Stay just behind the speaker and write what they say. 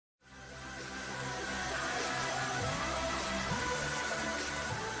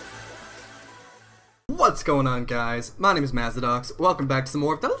What's going on, guys? My name is Mazidox. Welcome back to some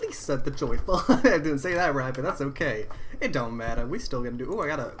more of the Lisa the Joyful. I didn't say that right, but that's okay. It don't matter. We still gonna do. Oh, I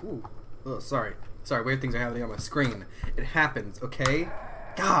gotta. Ooh. Oh, sorry. Sorry. Weird things are happening on my screen. It happens. Okay.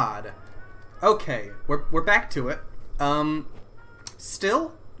 God. Okay. We're back to it.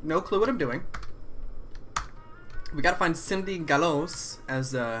 Still no clue what I'm doing. We gotta find Cindy Gallos, as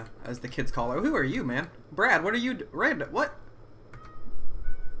the kids call her. Who are you, man? Brad. What are you? What?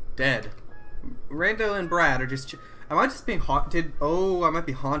 Dead. Rando and Brad are just. Am I just being haunted? Oh, I might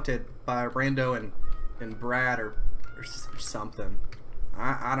be haunted by Rando and Brad or something.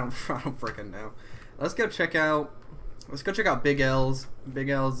 I don't freaking know. Let's go check out. Let's go check out Big L's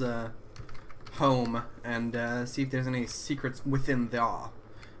home and see if there's any secrets within there,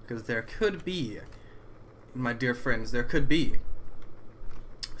 because there could be. My dear friends, there could be.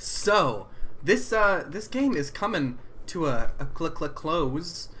 So this game is coming to a click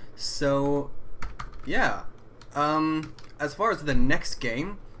close. So yeah, as far as the next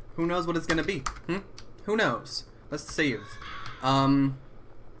game, who knows what it's gonna be? Who knows? Let's save. I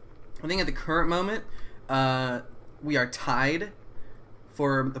think at the current moment, we are tied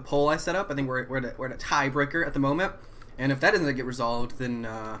for the poll I set up. I think we're at a tiebreaker at the moment, and if that doesn't get resolved, then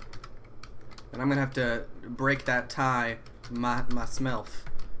I'm gonna have to break that tie myself.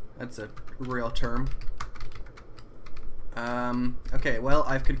 That's a real term. Okay, well,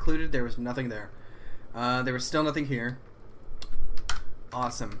 I've concluded there was nothing there. There was still nothing here.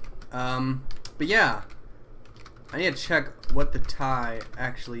 Awesome. But yeah, I need to check what the tie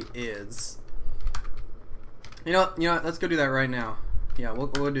actually is. You know what, let's go do that right now. Yeah, we'll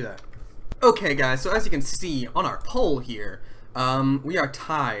do that. Okay, guys, so as you can see on our poll here, we are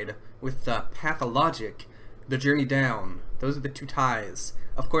tied with Pathologic, The Journey Down. Those are the two ties.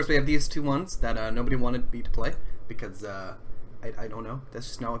 Of course, we have these two ones that nobody wanted me to play, because I don't know, that's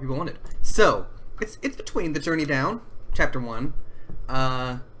just not what people wanted. So it's between The Journey Down, Chapter 1,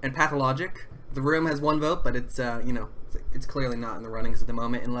 and Pathologic. The Room has one vote, but it's you know, it's clearly not in the runnings at the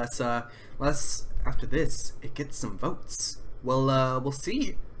moment, unless after this it gets some votes. We'll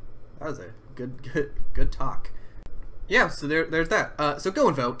see. That was a good talk. Yeah, so there's that. So go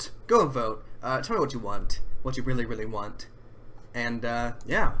and vote. Go and vote. Tell me what you want, what you really want, and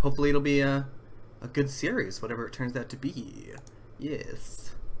yeah, hopefully it'll be a good series, whatever it turns out to be.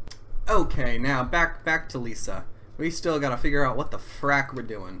 Yes. Okay, now back to Lisa. We still gotta figure out what the frack we're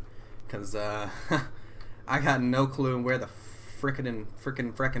doing, cause I got no clue where the frickin'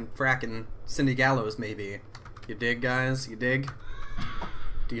 Cindy Gallos may be. You dig, guys? You dig?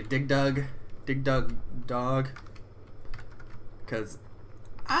 Do you dig, Doug? Dig, dog? Cause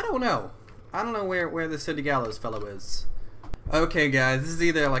I don't know. I don't know where the Cindy Gallos fellow is. Okay, guys, this is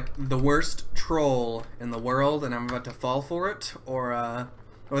either like the worst troll in the world, and I'm about to fall for it, or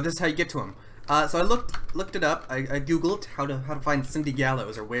this is how you get to him. So I looked it up. I googled how to find Cindy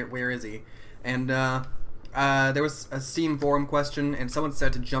Gallos, or where is he, and there was a Steam forum question, and someone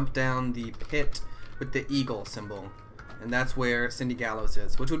said to jump down the pit with the eagle symbol, and that's where Cindy Gallos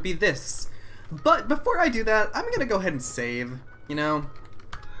is, which would be this. But before I do that, I'm gonna go ahead and save. You know,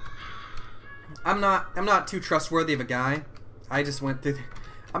 I'm not too trustworthy of a guy. I just went through.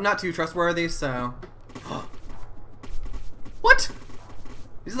 I'm not too trustworthy, so. What?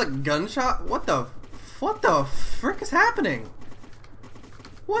 Is this like a gunshot? What the frick is happening?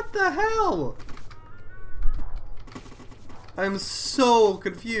 What the hell? I'm so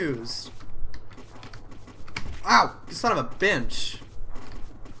confused. Ow! You son of a bitch.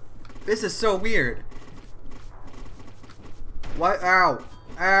 This is so weird. What? Ow!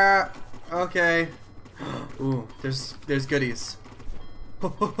 Ah! Okay. Ooh, there's goodies.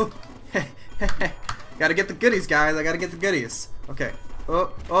 Gotta get the goodies, guys. I gotta get the goodies. Okay.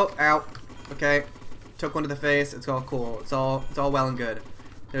 Oh, ow. Okay. Took one to the face. It's all cool. It's all well and good.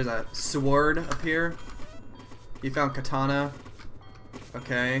 There's a sword up here. You found katana.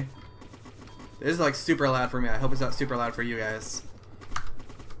 Okay. This is like super loud for me. I hope it's not super loud for you guys.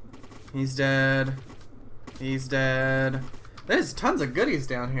 He's dead. He's dead. There's tons of goodies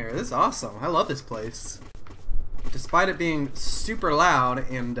down here. This is awesome. I love this place. Despite it being super loud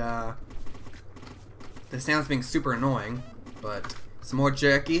and the sounds being super annoying, but some more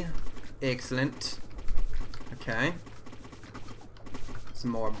jerky. Excellent. Okay.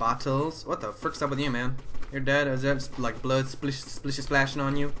 Some more bottles. What the frick's up with you, man? You're dead? Is that just like blood splashing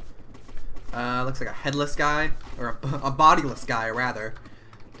on you? Looks like a headless guy, or a bodiless guy rather.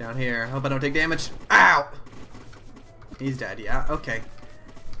 Down here. Hope I don't take damage. Ow! He's dead, yeah, okay.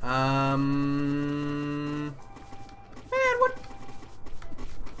 Man, what?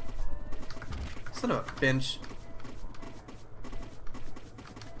 Son of a bitch.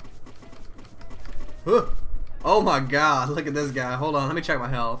 Oh my god, look at this guy. Hold on, let me check my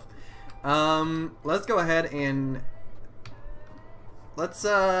health. Let's go ahead and let's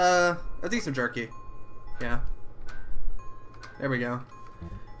eat some jerky. Yeah. There we go.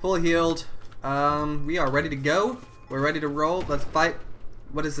 Fully healed. We are ready to go. We're ready to roll. Let's fight.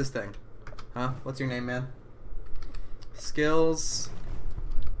 What is this thing? Huh? What's your name, man? Skills.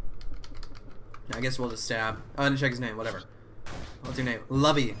 I guess we'll just stab. Oh, I didn't check his name. Whatever. What's your name?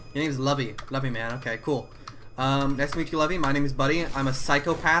 Lovey. Your name's Lovey. Lovey, man. Okay, cool. Nice to meet you, Lovey. My name is Buddy. I'm a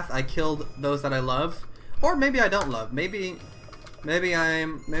psychopath. I killed those that I love, or maybe I don't love. Maybe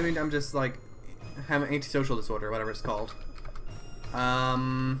I'm just like have an antisocial disorder, or whatever it's called.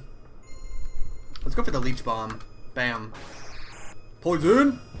 Let's go for the leech bomb. Bam.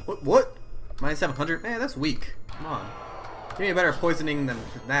 Poison. What? Minus 700. Man, that's weak. Come on. Give me a better poisoning than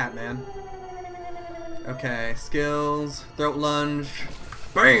that, man. Okay, skills, throat lunge,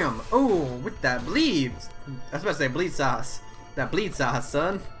 bam! Oh, with that bleed. I was about to say bleed sauce. That bleed sauce,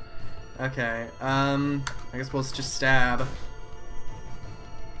 son. Okay, I guess we'll just stab.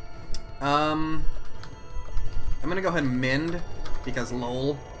 I'm gonna go ahead and mend, because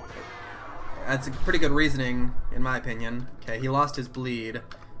lol. That's a pretty good reasoning, in my opinion. Okay, he lost his bleed,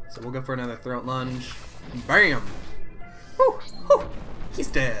 so we'll go for another throat lunge. Bam! Whew, whew. He's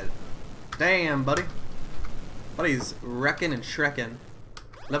dead. Damn, buddy. Buddy's wrecking and shrekking.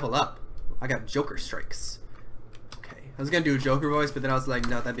 Level up. I got Joker strikes. Okay. I was gonna do a Joker voice, but then I was like,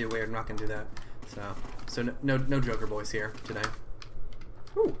 no, that'd be weird. I'm not gonna do that. So no Joker voice here today.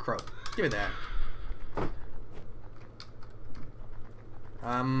 Ooh, crow. Give me that.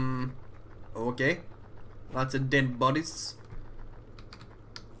 Okay. Lots of dead bodies.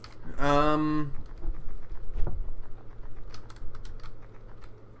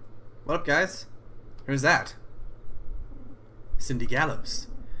 What up, guys? Who's that? Cindy Gallows.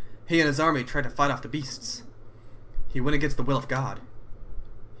 He and his army tried to fight off the beasts. He went against the will of God.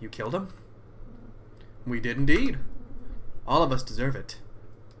 You killed him? We did indeed. All of us deserve it.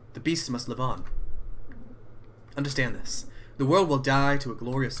 The beasts must live on. Understand this. The world will die to a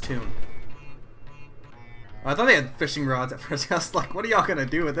glorious tune. I thought they had fishing rods at first. I was like, what are y'all gonna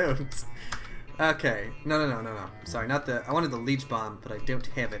do with those? Okay. No. Sorry, not the... I wanted the leech bomb, but I don't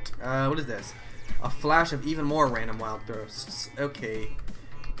have it. What is this? A flash of even more random wild thrusts. Okay.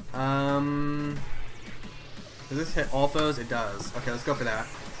 Does this hit all foes? It does. Okay, let's go for that.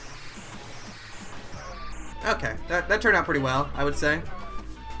 Okay, that turned out pretty well, I would say.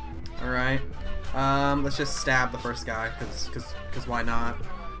 Alright. Let's just stab the first guy, cause why not?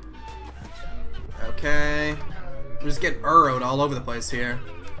 Okay. I'm just getting urrowed all over the place here.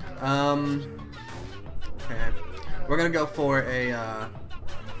 Okay. We're gonna go for a, I'm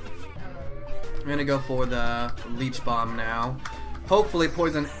gonna go for the leech bomb now. Hopefully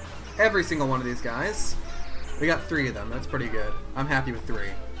poison every single one of these guys. We got 3 of them. That's pretty good. I'm happy with 3.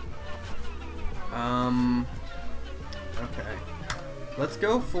 Okay. Let's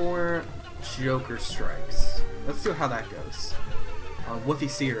go for Joker strikes. Let's see how that goes. Woofy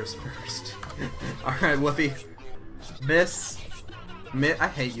Sears first. Alright, Woofy. I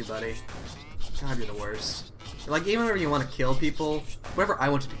hate you, buddy. God, you're the worst. Like, even whenever you want to kill people, whenever I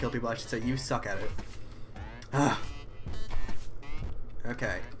want you to kill people, I should say, you suck at it.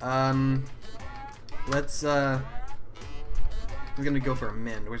 Okay, let's, I'm gonna go for a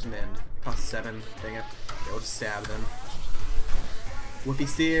mend. Where's mend? Cost 7, dang it. Okay, we'll just stab them. Woofy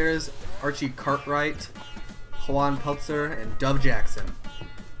Sears, Archie Cartwright, Juan Peltzer, and Dove Jackson.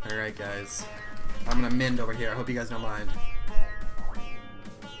 Alright, guys. I'm gonna mend over here. I hope you guys don't mind.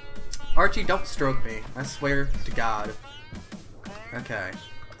 Archie, don't stroke me. I swear to God. Okay.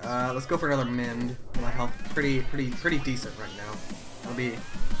 Let's go for another mend. My health pretty decent right now. That'll be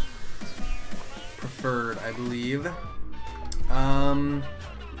preferred, I believe.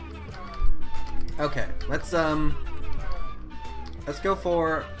 Okay. Let's go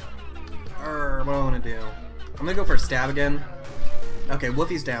for what do I want to do? I'm gonna go for a stab again. Okay,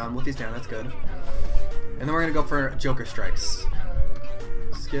 Woofy's down. Woofy's down. That's good. And then we're gonna go for Joker strikes.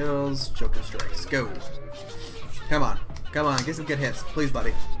 Skills, Joker strikes. Go. Come on. Come on. Get some good hits. Please,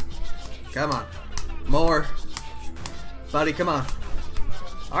 buddy. Come on. More. Buddy, come on.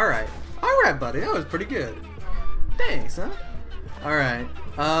 Alright. Alright, buddy. That was pretty good. Thanks, huh? Alright.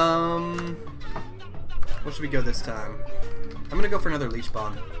 What should we go this time? I'm gonna go for another leech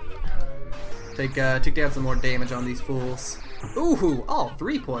bomb. Take down some more damage on these fools. Ooh, all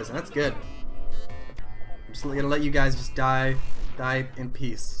 3 poison. That's good. I'm just gonna let you guys just die in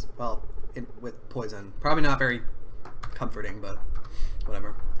peace. Well, with poison. Probably not very comforting, but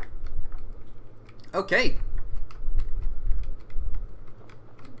whatever. Okay.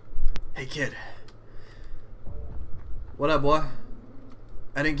 Hey kid, What up, boy?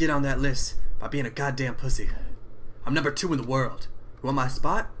 I didn't get on that list by being a goddamn pussy. I'm number 2 in the world. You want my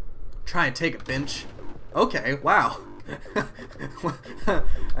spot? Try and take it, bench. Okay, wow. I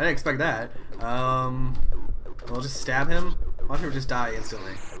didn't expect that. We'll just stab him. Watch him just die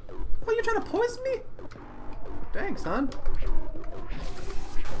instantly. Oh, you're trying to poison me? Dang, son.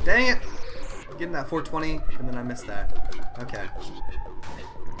 Dang it. Getting that 420, and then I missed that. Okay.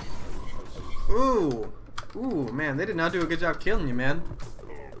 Ooh. Ooh, man, they did not do a good job killing you, man.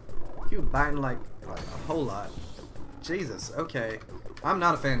 You biting like a whole lot. Jesus, okay. I'm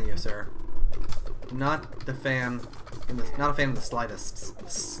not a fan of you, sir. Not the fan. Not a fan of the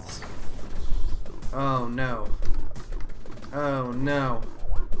slightest. Oh no. Oh no.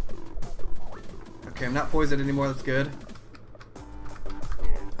 Okay, I'm not poisoned anymore. That's good.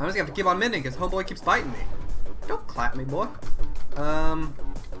 I'm just gonna have to keep on mending because homeboy keeps biting me. Don't clap me, boy.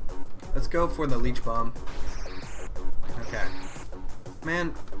 Let's go for the leech bomb. Okay.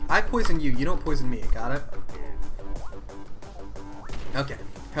 Man, I poison you. You don't poison me. Got it? Okay.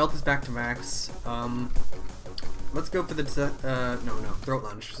 Health is back to max. Let's go for the no, throat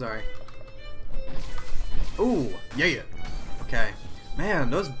lunge. Sorry. Ooh, yeah. Okay. Man,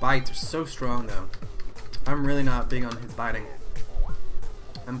 those bites are so strong though. I'm really not big on his biting.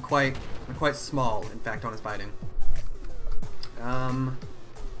 I'm quite small, in fact, on his biting.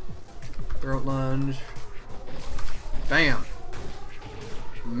 Throat lunge. Bam.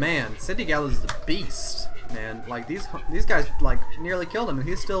 Man, Cindy Gallows is a beast, man. Like these guys like nearly killed him, and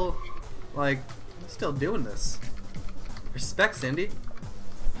he's still doing this. Respect, Cindy.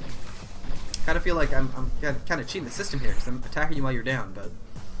 Kind of feel like I'm kind of cheating the system here because I'm attacking you while you're down, but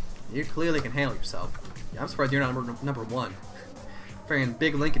you clearly can handle yourself. Yeah, I'm surprised you're not number 1. Friggin'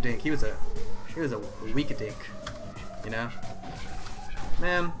 big Linkadink. He was a weakadink, you know.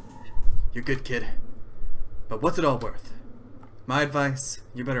 Man, you're a good kid, but what's it all worth? My advice: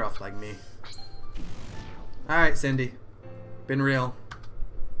 you're better off like me. All right, Cindy. Been real.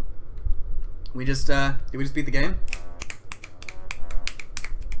 Did we just beat the game?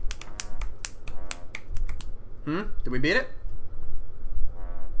 Did we beat it?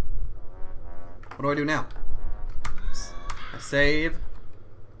 What do I do now? I save.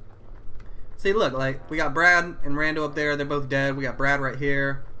 See, look, like, we got Brad and Rando up there. They're both dead. We got Brad right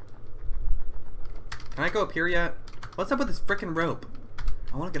here. Can I go up here yet? What's up with this frickin' rope?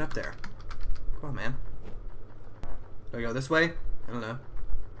 I want to get up there. Come on, man. Do I go this way? I don't know.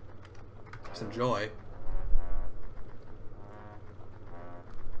 Some joy.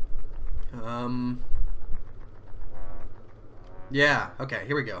 Yeah, okay,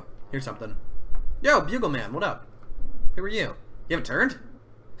 here we go. Here's something. Yo, Bugle Man, what up? Who are you? You haven't turned?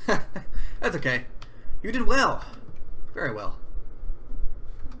 That's okay. You did well. Very well.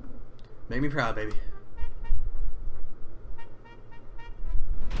 Make me proud, baby.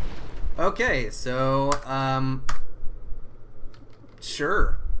 Okay, so,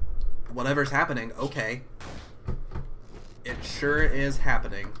 sure. Whatever's happening, okay. It sure is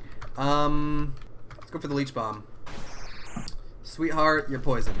happening. Let's go for the leech bomb. Sweetheart, you're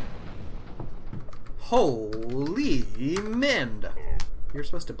poisoned. Holy mend! You're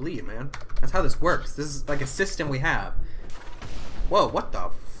supposed to bleed, man. That's how this works. This is like a system we have. Whoa, what the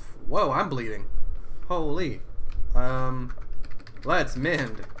whoa, I'm bleeding. Holy. Let's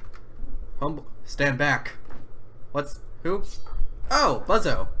mend. Stand back. Who? Oh,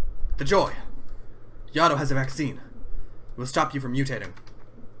 Buzzo. The Joy. Yato has a vaccine. It will stop you from mutating.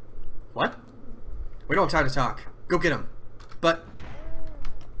 What? We don't have time to talk. Go get him. But,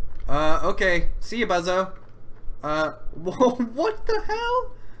 okay. See you, Buzzo. What the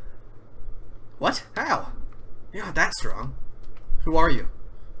hell? What? How? You're not that strong. Who are you?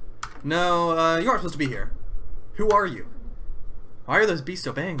 No, you aren't supposed to be here. Who are you? Why are those beasts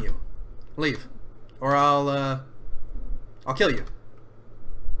obeying you? Leave. Or I'll kill you.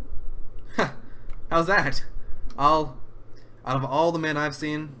 How's that? Out of all the men I've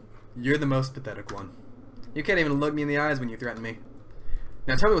seen, you're the most pathetic one. You can't even look me in the eyes when you threaten me.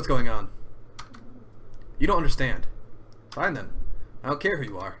 Now tell me what's going on. You don't understand. Fine then. I don't care who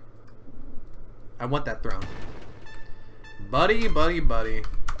you are. I want that throne. Buddy, buddy, buddy.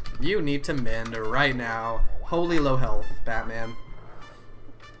 You need to mend right now. Holy low health, Batman.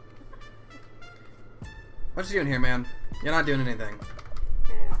 What you doing here, man? You're not doing anything.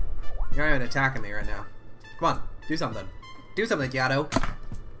 You're not even attacking me right now. Come on, do something. Do something, Yato.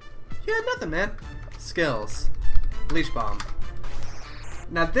 You had nothing, man. Skills. Leech bomb.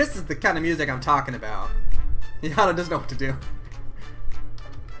 Now this is the kind of music I'm talking about. Yato doesn't know what to do.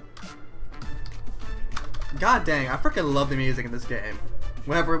 God dang, I freaking love the music in this game.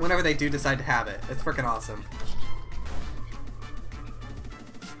 Whenever they do decide to have it. It's freaking awesome.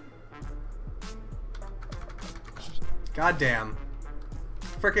 God damn.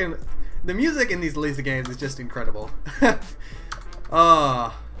 Freaking the music in these Lisa games is just incredible.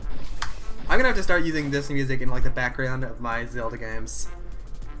 Oh, I'm gonna have to start using this music in like the background of my Zelda games.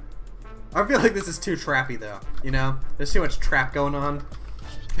 I feel like this is too trappy though, you know? There's too much trap going on.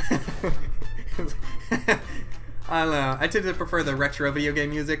 I don't know. I tend to prefer the retro video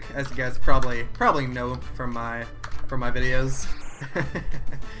game music, as you guys probably know from my videos.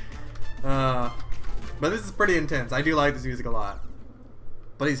 But this is pretty intense. I do like this music a lot.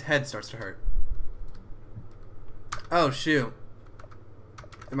 But his head starts to hurt. Oh shoot.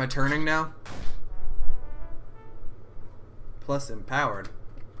 Am I turning now? Plus empowered.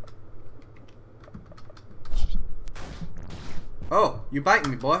 Oh, you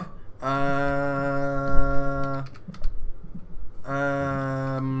biting me, boy.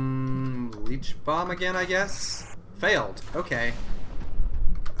 Leech bomb again, I guess? Failed. Okay.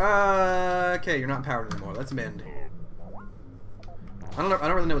 Okay, you're not empowered anymore. Let's mend. I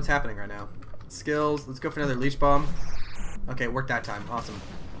don't really know what's happening right now. Skills. Let's go for another leech bomb. Okay, it worked that time. Awesome.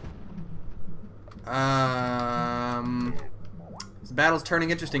 This battle's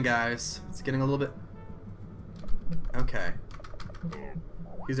turning interesting, guys. It's getting a little bit. Okay.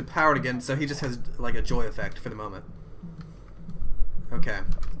 He's empowered again, so he just has like a joy effect for the moment. Okay.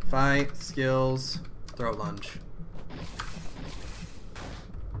 Fight, skills, throat lunge.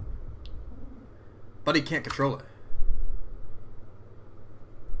 But he can't control it.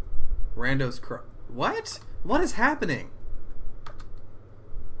 Rando's what? What is happening?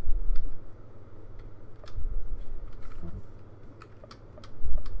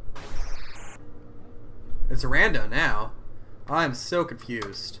 It's a rando now. I'm so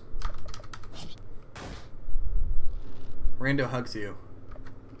confused. Rando hugs you.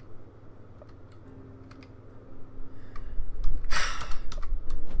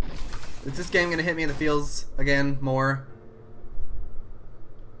 Is this game gonna hit me in the feels again more?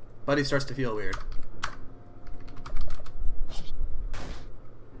 Buddy starts to feel weird.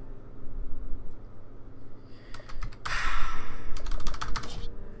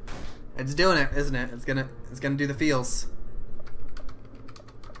 It's doing it, isn't it? It's gonna do the feels.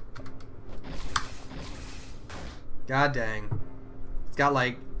 God dang. It's got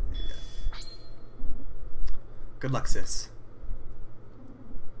like... Good luck, sis.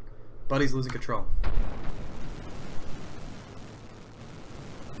 Buddy's losing control.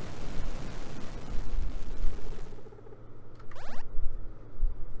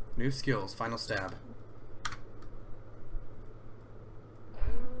 New skills, final stab.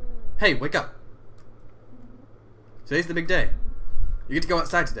 Hey, wake up. Today's the big day. You get to go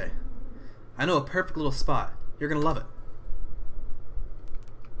outside today. I know a perfect little spot. You're gonna love it.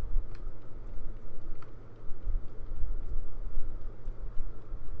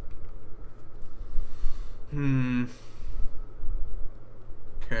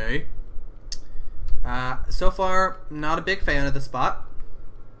 Okay. So far, not a big fan of the spot.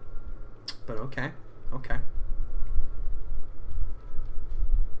 But okay. Okay.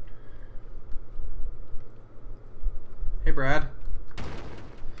 Hey, Brad.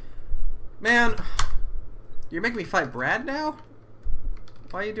 Man, you're making me fight Brad now?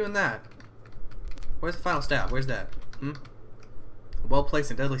 Why are you doing that? Where's the final stab? Where's that? A well-placed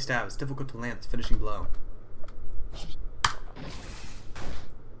and deadly stab. It's difficult to land its finishing blow.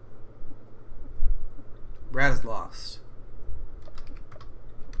 Brad is lost.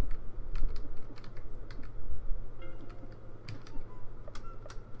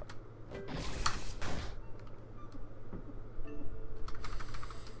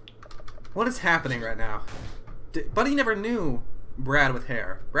 What is happening right now? Buddy never knew Brad with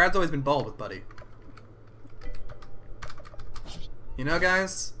hair. Brad's always been bald with Buddy. You know,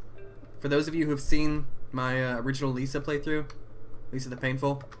 guys, for those of you who have seen my original Lisa playthrough, Lisa the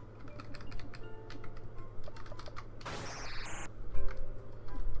Painful,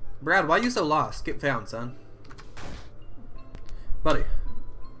 Brad, why are you so lost? Get found, son. Buddy.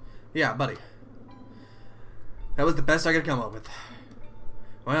 Yeah, Buddy. That was the best I could come up with.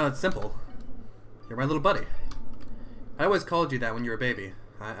 Well, it's simple. You're my little buddy. I always called you that when you were a baby.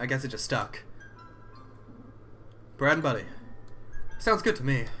 I guess it just stuck. Brad and Buddy. Sounds good to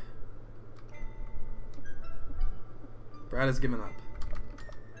me. Brad has given up.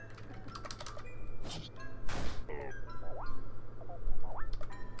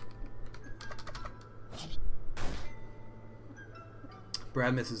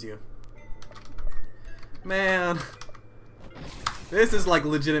 Brad misses you. Man. This is like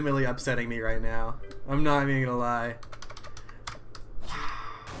legitimately upsetting me right now. I'm not even gonna lie.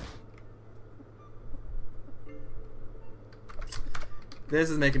 This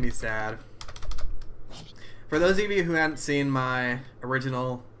is making me sad. For those of you who hadn't seen my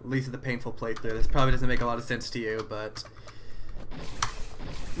original Lisa the Painful playthrough, this probably doesn't make a lot of sense to you, but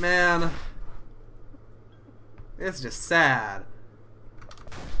man, it's just sad.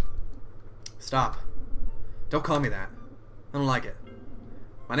 Stop. Don't call me that. I don't like it.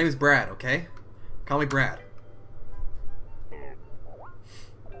 My name is Brad, okay? Call me Brad.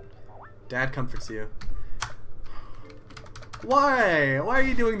 Dad comforts you. Why? Why are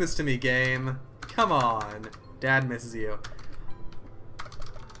you doing this to me, game? Come on. Dad misses you.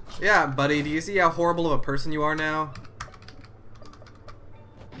 Yeah, buddy, do you see how horrible of a person you are now?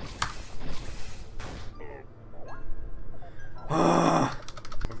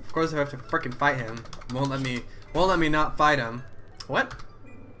 Of course I have to frickin' fight him. Won't let me not fight him. What?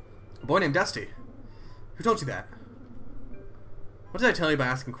 A boy named Dusty. Who told you that? What did I tell you by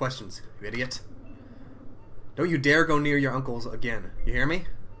asking questions, you idiot? Don't you dare go near your uncles again. You hear me?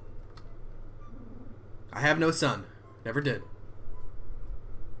 I have no son. Never did.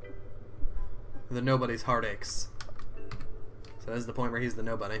 The nobody's heart aches. So that's the point where he's the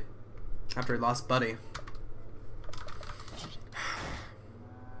nobody. After he lost Buddy.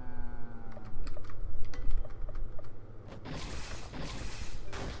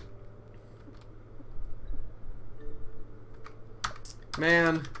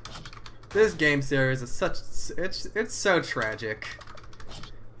 Man, this game series is such it's so tragic.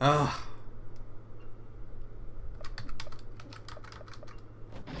 Ugh.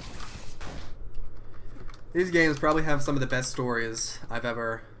 These games probably have some of the best stories I've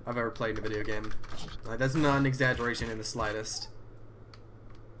ever played in a video game. Like, that's not an exaggeration in the slightest.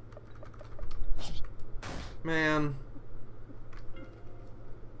 Man.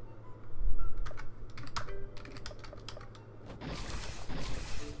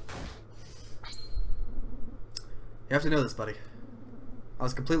 You have to know this, buddy. I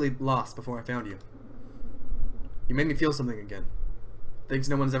was completely lost before I found you. You made me feel something again. Things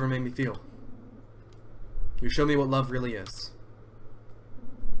no one's ever made me feel. You showed me what love really is.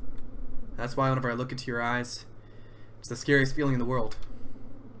 That's why whenever I look into your eyes, it's the scariest feeling in the world.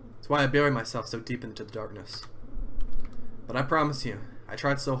 It's why I bury myself so deep into the darkness. But I promise you, I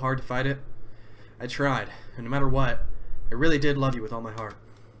tried so hard to fight it. I tried, and no matter what, I really did love you with all my heart.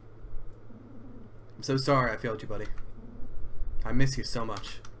 I'm so sorry I failed you, buddy. I miss you so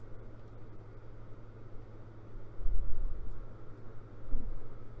much.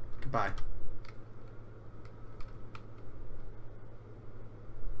 Goodbye.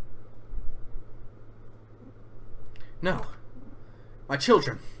 No. My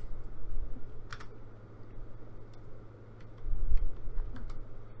children.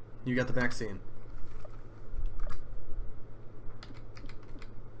 You got the vaccine.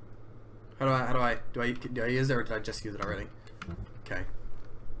 Do I use it, or did I just use it already? Okay.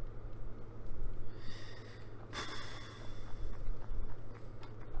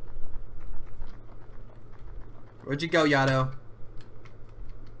 Where'd you go, Yato?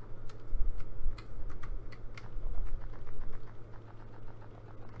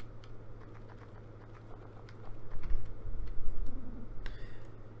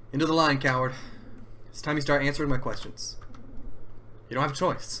 Into the line, coward. It's time you start answering my questions. You don't have a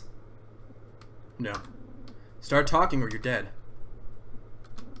choice. No. Start talking or you're dead.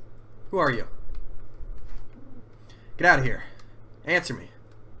 Who are you? Get out of here. Answer me.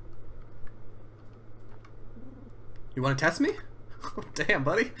 You want to test me? Damn,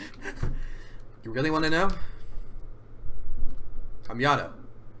 buddy. You really want to know? I'm Yato.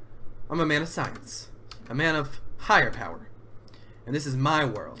 I'm a man of science. A man of higher power. And this is my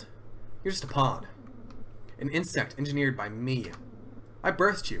world. You're just a pawn. An insect engineered by me. I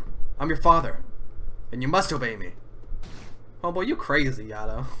birthed you. I'm your father. And you must obey me. Oh boy, you crazy,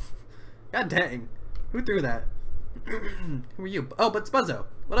 Yato. God dang. Who threw that? Who are you? Oh, but it's Buzzo.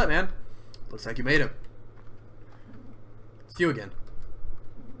 What up, man? Looks like you made it. It's you again.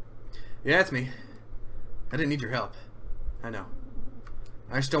 Yeah, it's me. I didn't need your help. I know.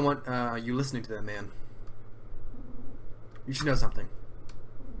 I just don't want you listening to that man. You should know something.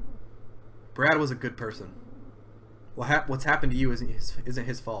 Brad was a good person. What's happened to you isn't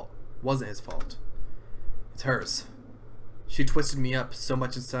his fault. Wasn't his fault. It's hers. She twisted me up so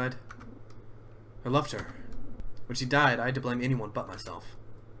much inside. I loved her. When she died, I had to blame anyone but myself.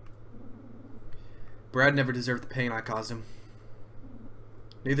 Brad never deserved the pain I caused him.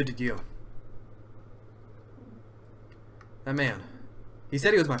 Neither did you. That man. He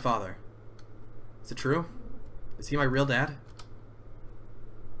said he was my father. Is it true? Is he my real dad?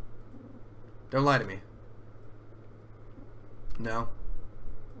 Don't lie to me. No.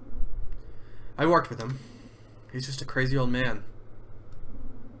 I worked with him. He's just a crazy old man.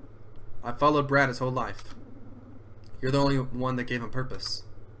 I followed Brad his whole life. You're the only one that gave him purpose.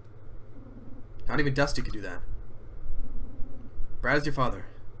 Not even Dusty could do that. Brad is your father.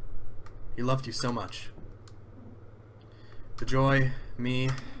 He loved you so much. The joy, me...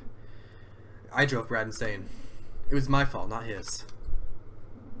 I drove Brad insane. It was my fault, not his.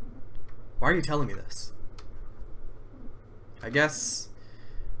 Why are you telling me this? I guess...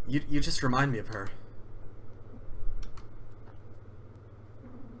 You just remind me of her.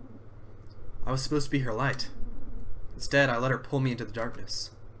 I was supposed to be her light. Instead, I let her pull me into the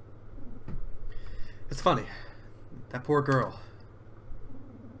darkness. It's funny. That poor girl.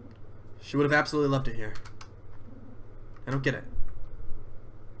 She would have absolutely loved it here. I don't get it.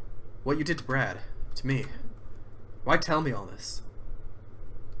 What you did to Brad, to me. Why tell me all this?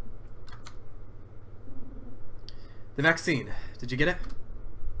 The vaccine. Did you get it?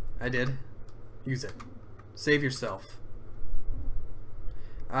 I did. Use it. Save yourself.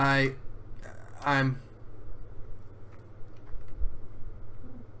 I'm...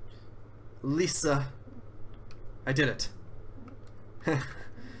 Lisa. I did it.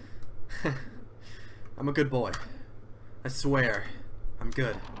 I'm a good boy. I swear. I'm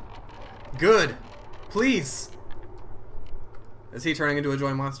good. Good! Please! Is he turning into a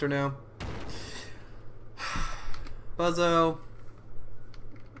joy monster now? Buzzo.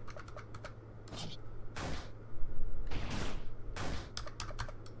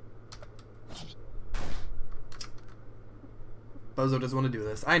 Buzzo doesn't want to do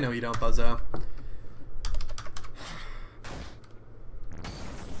this. I know you don't, Buzzo.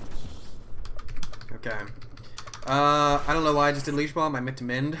 Okay. I don't know why I just did Leech Bomb. I meant to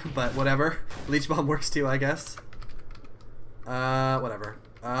mend, but whatever. Leech Bomb works too, I guess. Whatever.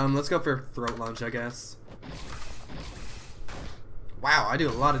 Let's go for Throat Lunge, I guess. Wow, I do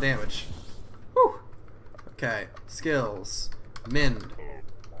a lot of damage. Whew. Okay. Skills. Mend.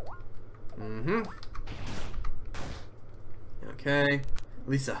 Okay.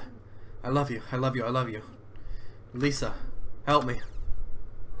 Lisa. I love you. I love you. I love you. Lisa. Help me.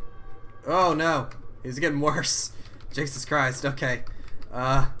 Oh no. He's getting worse. Jesus Christ. Okay.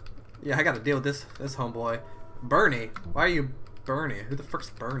 Yeah, I gotta deal with this homeboy. Bernie. Why are you Bernie? Who the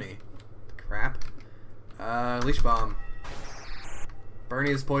frick's Bernie? Crap. Leash Bomb.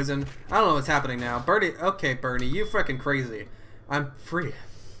 Bernie is poisoned. I don't know what's happening now. Bernie. Okay, Bernie. You frickin' crazy. I'm free.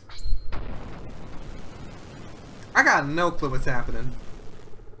 I got no clue what's happening.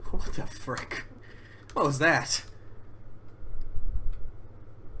 What the frick? What was that?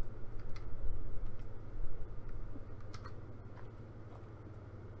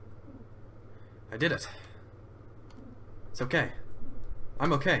 I did it. It's okay.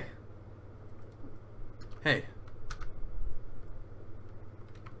 I'm okay. Hey.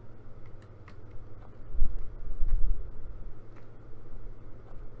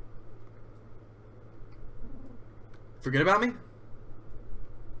 Forget about me?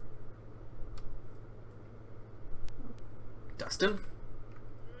 Dustin?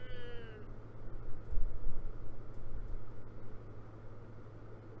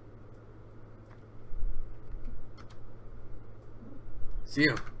 It's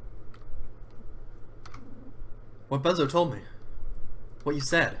you. What Buzzo told me. What you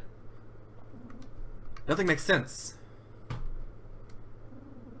said. Nothing makes sense.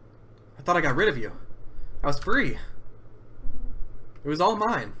 I thought I got rid of you. I was free. It was all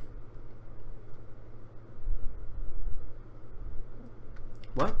mine.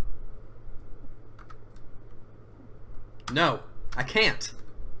 What? No, I can't.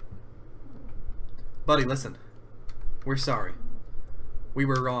 Buddy, listen. We're sorry. We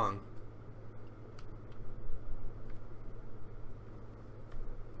were wrong.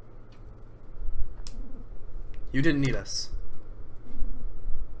 You didn't need us.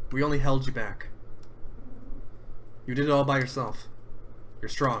 We only held you back. You did it all by yourself. You're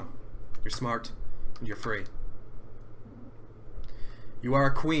strong, you're smart, and you're free. You are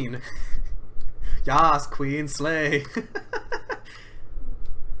a queen. Yas, queen, slay.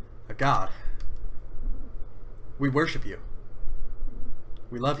 A god. We worship you.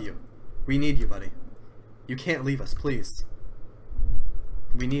 We love you. We need you, buddy. You can't leave us, please.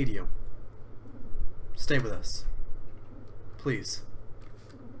 We need you. Stay with us. Please.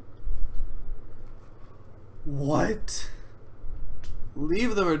 What?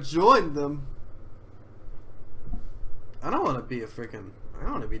 Leave them or join them? I don't want to be a freaking... I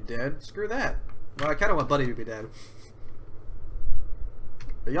don't want to be dead. Screw that. Well, I kind of want Buddy to be dead.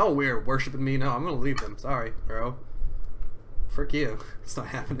 But y'all weird worshiping me. No, I'm going to leave them. Sorry, bro. Frick you. It's not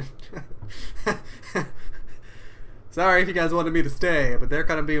happening. Sorry if you guys wanted me to stay, but they're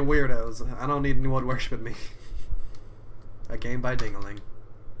kind of being weirdos. I don't need anyone worshiping me. A game by Dingaling.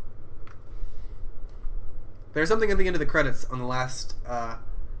 There's something at the end of the credits on the last,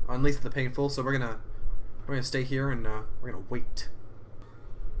 on Least of the Painful, so we're gonna stay here and we're gonna wait.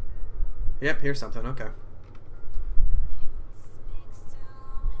 Yep, here's something. Okay.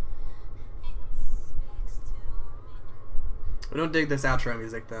 I don't dig this outro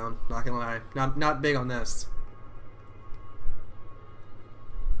music though. Not gonna lie, not big on this.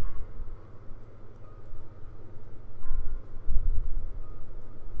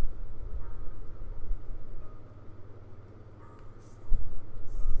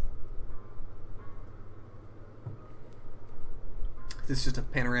 This is just a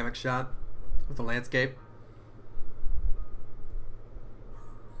panoramic shot with a landscape.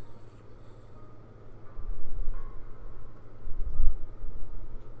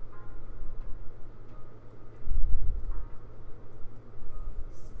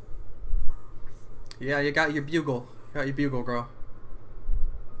 Yeah, you got your bugle. You got your bugle, girl.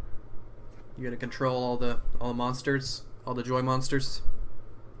 You gotta control all the monsters, all the joy monsters.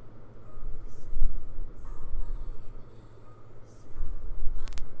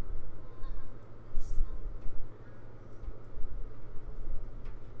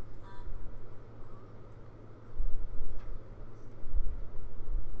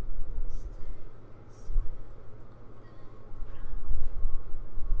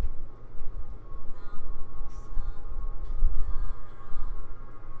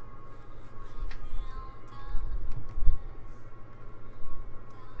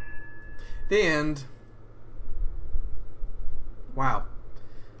 The end. Wow.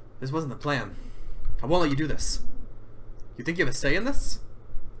 This wasn't the plan. I won't let you do this. You think you have a say in this?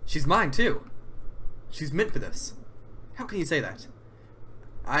 She's mine too. She's meant for this. How can you say that?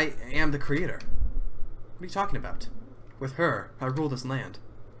 I am the creator. What are you talking about? With her, I rule this land.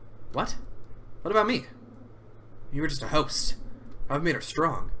 What? What about me? You were just a host. I've made her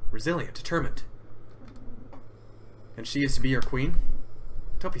strong, resilient, determined. And she is to be your queen?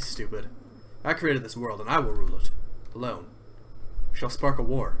 Don't be stupid. I created this world, and I will rule it, alone. We shall spark a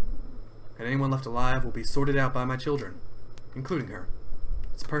war, and anyone left alive will be sorted out by my children, including her.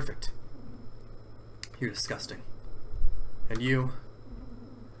 It's perfect. You're disgusting. And you're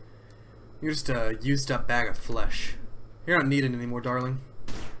just a used-up bag of flesh. You're not needed anymore, darling.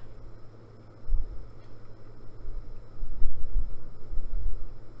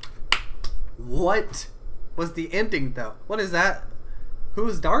 What was the ending, though? What is that?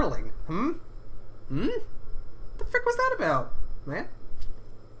 Who's darling? Hmm? What the frick was that about, man?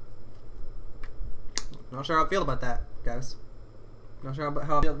 Not sure how I feel about that, guys. Not sure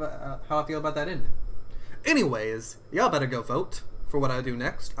how I feel about that ending. Anyways, y'all better go vote for what I do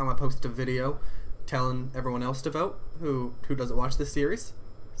next. I'm gonna post a video telling everyone else to vote who doesn't watch this series.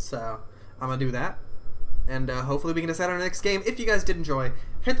 So I'm gonna do that, and hopefully we can decide on our next game. If you guys did enjoy,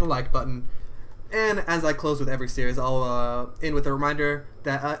 hit the like button. And as I close with every series, I'll end with a reminder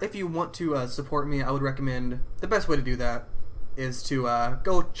that if you want to support me, I would recommend the best way to do that is to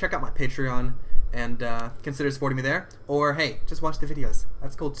go check out my Patreon and consider supporting me there. Or, hey, just watch the videos.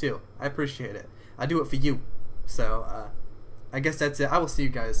 That's cool, too. I appreciate it. I do it for you. So, I guess that's it. I will see you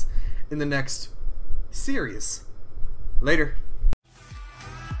guys in the next series. Later.